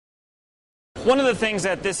One of the things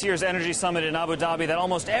at this year's Energy Summit in Abu Dhabi that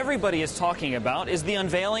almost everybody is talking about is the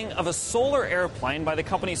unveiling of a solar airplane by the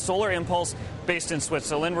company Solar Impulse based in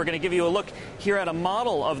Switzerland. We're going to give you a look here at a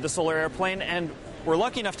model of the solar airplane, and we're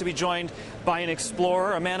lucky enough to be joined by an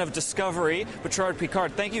explorer, a man of discovery, Bertrand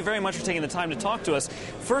Piccard. Thank you very much for taking the time to talk to us.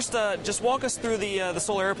 First, just walk us through the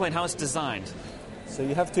solar airplane, how it's designed. So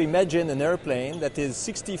you have to imagine an airplane that is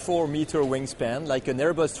 64-meter wingspan, like an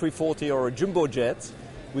Airbus 340 or a jumbo jet,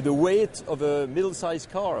 with the weight of a middle-sized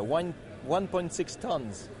car, 1.6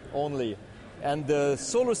 tons only. And the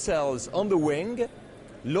solar cells on the wing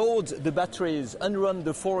load the batteries and run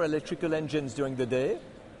the 4 electrical engines during the day.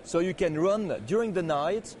 So you can run during the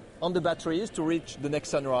night on the batteries to reach the next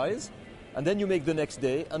sunrise. And then you make the next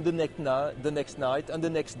day, and the next night, and the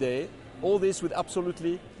next day. All this with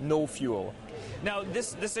absolutely no fuel. Now,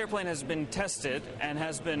 this airplane has been tested and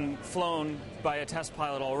has been flown by a test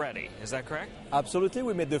pilot already. Is that correct? Absolutely.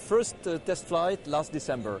 We made the first test flight last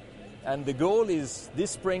December. And the goal is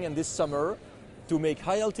this spring and this summer to make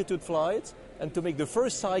high-altitude flights and to make the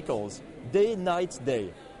first cycles day, night,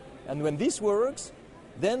 day. And when this works,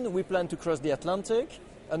 then we plan to cross the Atlantic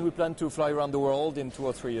and we plan to fly around the world in 2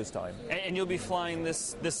 or 3 years' time. And you'll be flying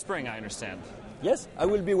this spring, I understand. Yes, I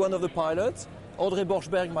will be one of the pilots. André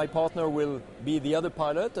Borschberg, my partner, will be the other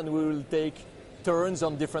pilot, and we will take turns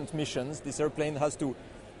on different missions. This airplane has to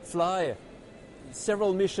fly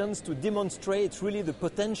several missions to demonstrate really the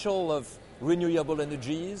potential of renewable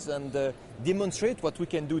energies and demonstrate what we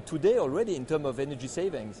can do today already in terms of energy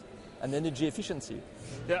savings and energy efficiency.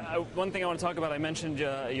 Yeah, one thing I want to talk about, I mentioned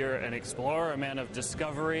you're an explorer, a man of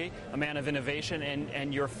discovery, a man of innovation,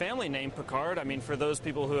 and your family name, Piccard. I mean, for those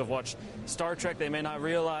people who have watched Star Trek, they may not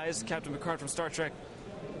realize Captain Piccard from Star Trek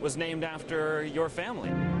was named after your family.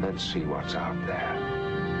 Let's see what's out there.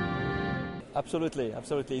 Absolutely,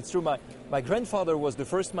 absolutely. It's true. My grandfather was the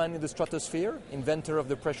first man in the stratosphere, inventor of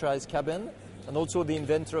the pressurized cabin, and also the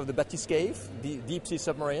inventor of the bathyscaphe, the deep-sea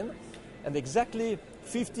submarine. And exactly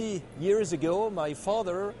 50 years ago, my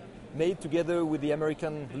father made, together with the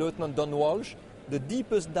American Lieutenant Don Walsh, the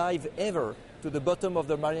deepest dive ever to the bottom of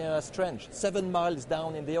the Marianas Trench, 7 miles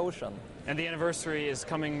down in the ocean. And the anniversary is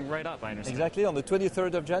coming right up, I understand. Exactly, on the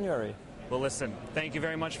 23rd of January. Well, listen, thank you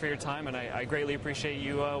very much for your time, and I greatly appreciate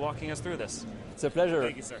you walking us through this. It's a pleasure.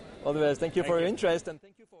 Thank you, sir. All the best. Thank you for your interest. And